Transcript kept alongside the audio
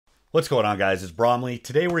What's going on, guys? It's Bromley.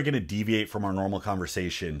 Today we're going to deviate from our normal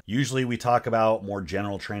conversation. Usually we talk about more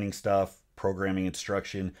general training stuff, programming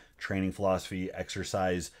instruction, training philosophy,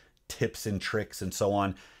 exercise, tips and tricks, and so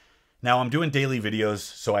on. Now I'm doing daily videos,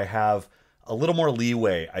 so I have a little more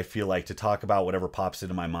leeway, I feel like, to talk about whatever pops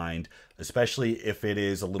into my mind, especially if it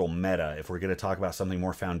is a little meta, if we're going to talk about something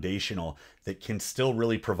more foundational that can still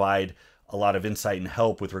really provide a lot of insight and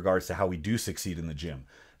help with regards to how we do succeed in the gym.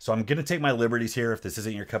 So I'm going to take my liberties here. If this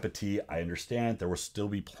isn't your cup of tea, I understand. There will still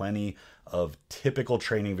be plenty of typical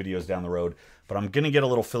training videos down the road, but I'm going to get a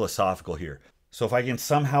little philosophical here. So if I can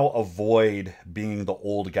somehow avoid being the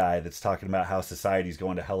old guy that's talking about how society's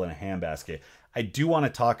going to hell in a handbasket, I do want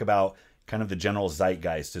to talk about kind of the general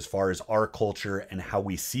zeitgeist as far as our culture and how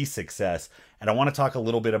we see success. And I want to talk a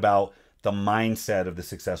little bit about the mindset of the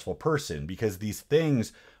successful person, because these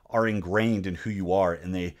things are ingrained in who you are,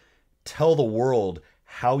 and they tell the world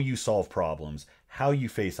how you solve problems, how you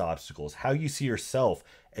face obstacles, how you see yourself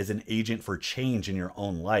as an agent for change in your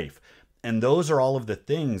own life. And those are all of the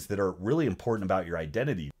things that are really important about your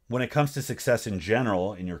identity. When it comes to success in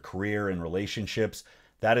general, in your career and relationships,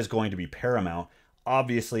 that is going to be paramount.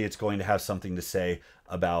 Obviously, it's going to have something to say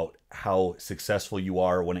about how successful you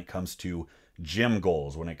are when it comes to gym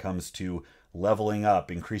goals, when it comes to leveling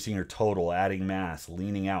up, increasing your total, adding mass,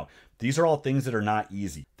 leaning out. These are all things that are not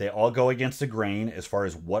easy. They all go against the grain as far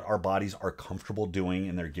as what our bodies are comfortable doing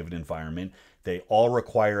in their given environment. They all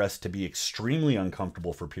require us to be extremely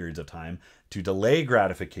uncomfortable for periods of time, to delay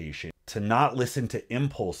gratification, to not listen to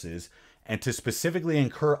impulses, and to specifically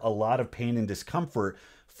incur a lot of pain and discomfort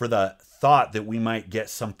for the thought that we might get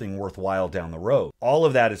something worthwhile down the road. All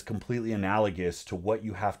of that is completely analogous to what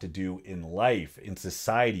you have to do in life, in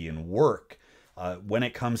society, in work, when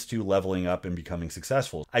it comes to leveling up and becoming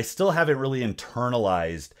successful. I still haven't really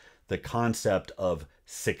internalized the concept of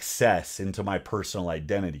success into my personal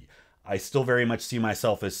identity. I still very much see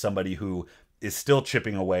myself as somebody who is still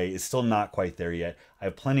chipping away, is still not quite there yet. I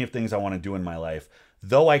have plenty of things I want to do in my life,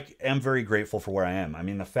 though I am very grateful for where I am. I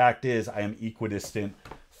mean, the fact is I am equidistant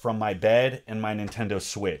from my bed and my Nintendo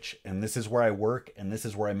Switch, and this is where I work, and this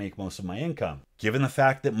is where I make most of my income. Given the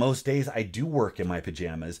fact that most days I do work in my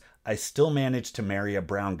pajamas, I still manage to marry a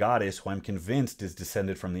brown goddess who I'm convinced is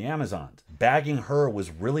descended from the Amazons. Bagging her was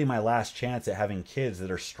really my last chance at having kids that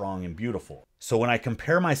are strong and beautiful. So when I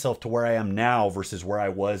compare myself to where I am now versus where I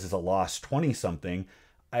was as a lost 20-something,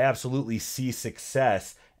 I absolutely see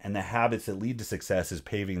success and the habits that lead to success as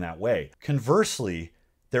paving that way. Conversely,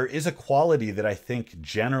 there is a quality that I think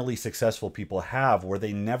generally successful people have where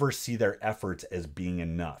they never see their efforts as being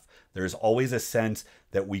enough. There's always a sense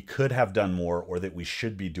that we could have done more or that we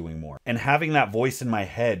should be doing more. And having that voice in my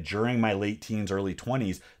head during my late teens, early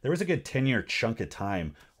 20s, there was a good 10-year chunk of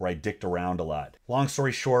time where I dicked around a lot. Long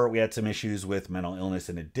story short, we had some issues with mental illness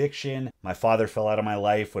and addiction. My father fell out of my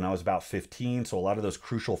life when I was about 15, so a lot of those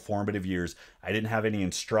crucial formative years, I didn't have any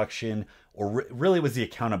instruction, or really was the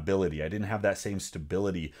accountability. I didn't have that same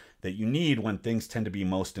stability that you need when things tend to be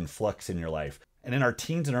most in flux in your life. And in our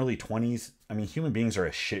teens and early 20s, I mean, human beings are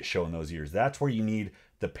a shit show in those years. That's where you need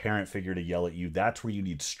the parent figure to yell at you. That's where you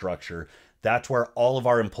need structure. That's where all of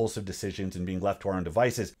our impulsive decisions and being left to our own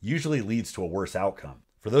devices usually leads to a worse outcome.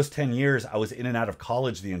 For those 10 years, I was in and out of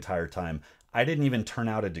college the entire time. I didn't even turn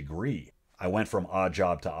out a degree. I went from odd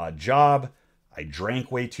job to odd job. I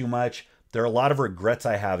drank way too much. There are a lot of regrets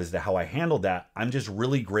I have as to how I handled that. I'm just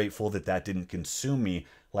really grateful that that didn't consume me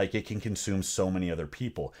like it can consume so many other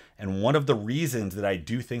people. And one of the reasons that I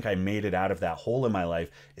do think I made it out of that hole in my life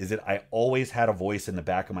is that I always had a voice in the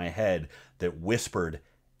back of my head that whispered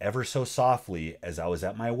ever so softly as I was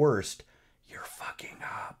at my worst, "You're fucking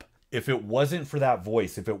up." If it wasn't for that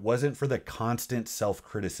voice, if it wasn't for the constant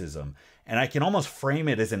self-criticism, and I can almost frame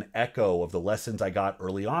it as an echo of the lessons I got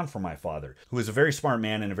early on from my father, who was a very smart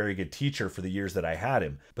man and a very good teacher for the years that I had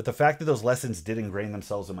him. But the fact that those lessons did ingrain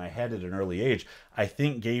themselves in my head at an early age, I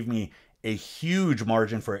think gave me a huge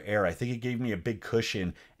margin for error. I think it gave me a big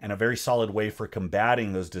cushion and a very solid way for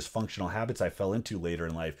combating those dysfunctional habits I fell into later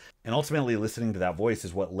in life. And ultimately, listening to that voice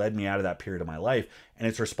is what led me out of that period of my life, and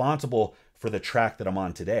it's responsible for the track that I'm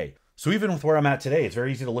on today. So even with where I'm at today, it's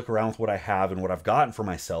very easy to look around with what I have and what I've gotten for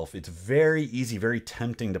myself. It's very easy, very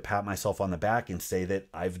tempting to pat myself on the back and say that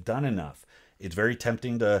I've done enough. It's very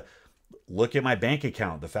tempting to look at my bank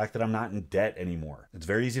account, the fact that I'm not in debt anymore. It's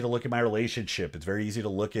very easy to look at my relationship. It's very easy to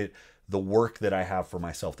look at the work that I have for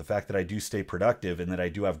myself, the fact that I do stay productive and that I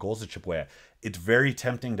do have goals to chip away at. It's very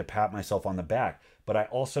tempting to pat myself on the back. But I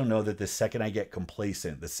also know that the second I get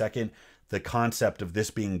complacent, the second the concept of this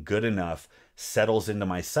being good enough settles into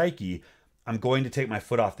my psyche, I'm going to take my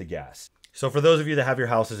foot off the gas. So for those of you that have your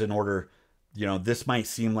houses in order, This might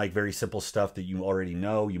seem like very simple stuff that you already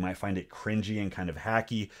know. You might find it cringy and kind of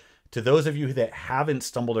hacky. To those of you that haven't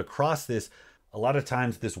stumbled across this, a lot of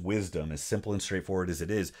times this wisdom, as simple and straightforward as it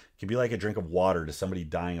is, can be like a drink of water to somebody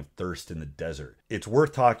dying of thirst in the desert. It's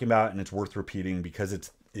worth talking about and it's worth repeating because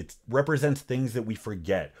it represents things that we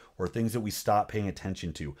forget or things that we stop paying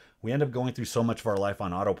attention to. We end up going through so much of our life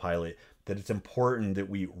on autopilot that it's important that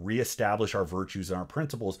we reestablish our virtues and our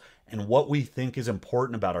principles and what we think is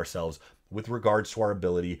important about ourselves with regards to our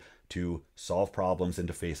ability to solve problems and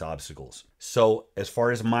to face obstacles. So as far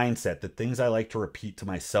as mindset, the things I like to repeat to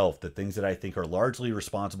myself, the things that I think are largely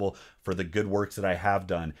responsible for the good works that I have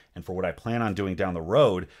done and for what I plan on doing down the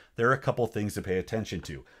road, there are a couple things to pay attention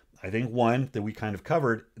to. I think one that we kind of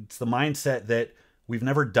covered, it's the mindset that we've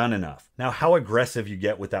never done enough. Now, how aggressive you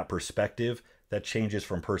get with that perspective, that changes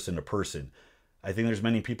from person to person. I think there's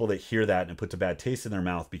many people that hear that and it puts a bad taste in their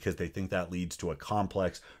mouth because they think that leads to a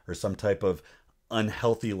complex or some type of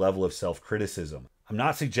unhealthy level of self-criticism. I'm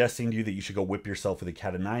not suggesting to you that you should go whip yourself with a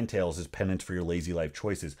cat of nine tails as penance for your lazy life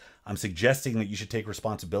choices. I'm suggesting that you should take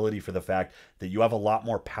responsibility for the fact that you have a lot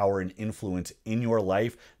more power and influence in your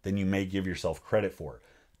life than you may give yourself credit for.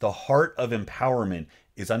 The heart of empowerment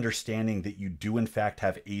is understanding that you do in fact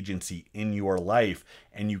have agency in your life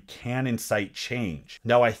and you can incite change.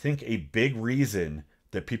 Now, I think a big reason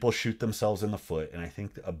that people shoot themselves in the foot, and I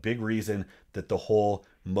think a big reason that the whole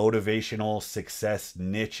motivational success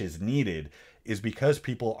niche is needed is because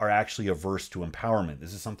people are actually averse to empowerment.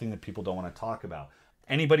 This is something that people don't want to talk about.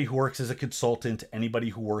 Anybody who works as a consultant, anybody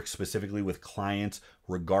who works specifically with clients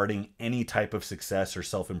regarding any type of success or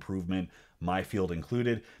self-improvement, my field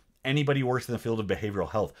included, anybody who works in the field of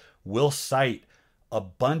behavioral health will cite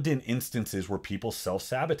abundant instances where people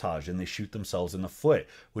self-sabotage and they shoot themselves in the foot,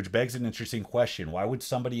 which begs an interesting question. Why would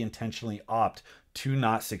somebody intentionally opt to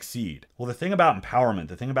not succeed? Well, the thing about empowerment,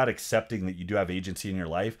 the thing about accepting that you do have agency in your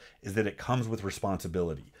life is that it comes with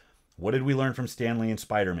responsibility. What did we learn from Stan Lee and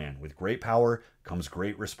Spider-Man? With great power comes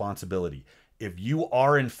great responsibility. If you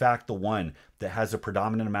are in fact the one that has a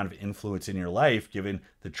predominant amount of influence in your life, given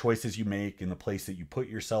the choices you make and the place that you put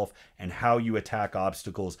yourself and how you attack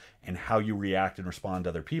obstacles and how you react and respond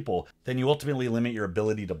to other people, then you ultimately limit your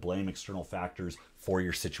ability to blame external factors for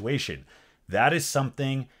your situation. That is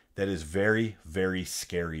something that is very, very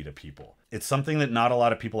scary to people. It's something that not a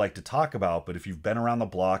lot of people like to talk about, but if you've been around the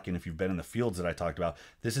block and if you've been in the fields that I talked about,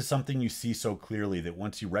 this is something you see so clearly that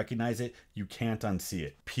once you recognize it, you can't unsee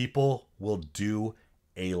it. People will do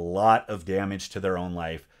a lot of damage to their own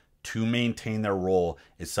life to maintain their role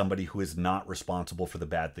as somebody who is not responsible for the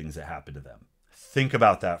bad things that happen to them. Think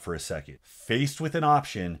about that for a second. Faced with an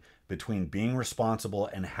option between being responsible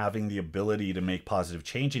and having the ability to make positive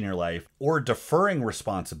change in your life, or deferring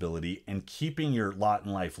responsibility and keeping your lot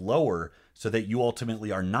in life lower so that you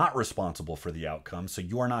ultimately are not responsible for the outcome, so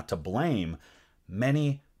you are not to blame,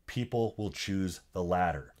 many people will choose the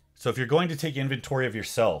latter. So if you're going to take inventory of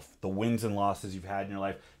yourself, the wins and losses you've had in your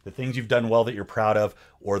life, the things you've done well that you're proud of,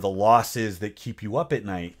 or the losses that keep you up at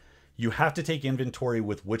night, you have to take inventory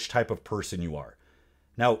with which type of person you are.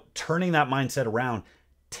 Now, turning that mindset around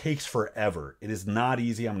takes forever. It is not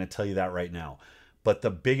easy. I'm going to tell you that right now. But the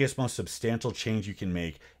biggest, most substantial change you can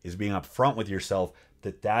make is being upfront with yourself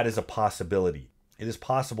that that is a possibility. It is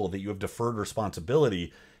possible that you have deferred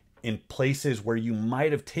responsibility in places where you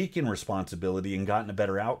might have taken responsibility and gotten a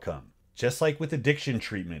better outcome. Just like with addiction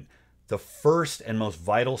treatment, the first and most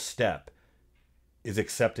vital step is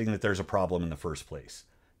accepting that there's a problem in the first place.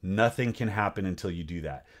 Nothing can happen until you do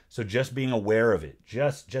that. So just being aware of it,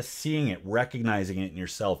 just seeing it, recognizing it in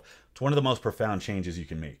yourself, it's one of the most profound changes you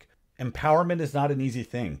can make. Empowerment is not an easy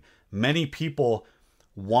thing. Many people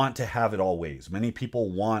want to have it always. Many people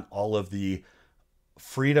want all of the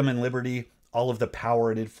freedom and liberty, all of the power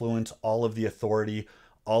and influence, all of the authority,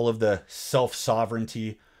 all of the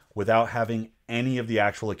self-sovereignty without having any of the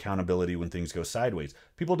actual accountability when things go sideways.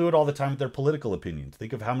 People do it all the time with their political opinions.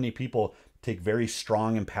 Think of how many people take very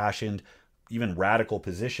strong, impassioned, even radical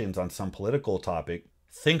positions on some political topic.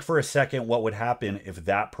 Think for a second what would happen if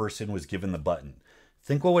that person was given the button.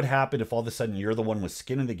 Think what would happen if all of a sudden you're the one with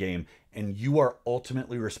skin in the game and you are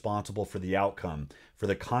ultimately responsible for the outcome, for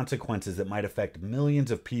the consequences that might affect millions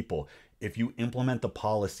of people if you implement the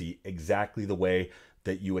policy exactly the way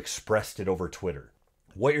that you expressed it over Twitter.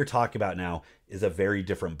 What you're talking about now is a very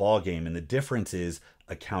different ballgame, and the difference is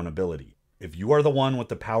accountability. If you are the one with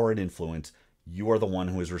the power and influence, you are the one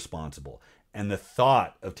who is responsible. And the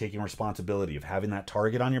thought of taking responsibility, of having that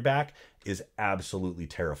target on your back, is absolutely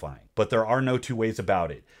terrifying. But there are no two ways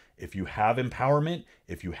about it. If you have empowerment,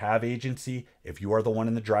 if you have agency, if you are the one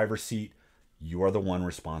in the driver's seat, you are the one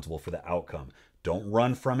responsible for the outcome. Don't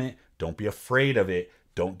run from it. Don't be afraid of it.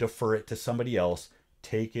 Don't defer it to somebody else.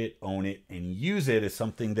 Take it, own it, and use it as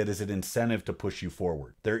something that is an incentive to push you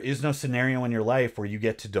forward. There is no scenario in your life where you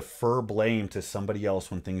get to defer blame to somebody else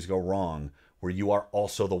when things go wrong, where you are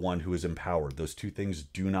also the one who is empowered. Those two things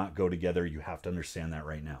do not go together. You have to understand that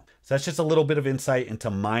right now. So that's just a little bit of insight into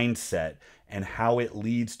mindset and how it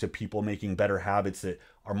leads to people making better habits that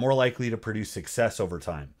are more likely to produce success over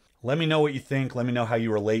time. Let me know what you think. Let me know how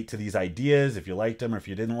you relate to these ideas, if you liked them or if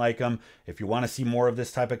you didn't like them, if you want to see more of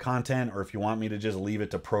this type of content, or if you want me to just leave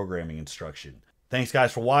it to programming instruction. Thanks,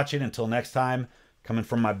 guys, for watching. Until next time, coming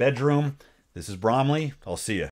from my bedroom, this is Bromley. I'll see you.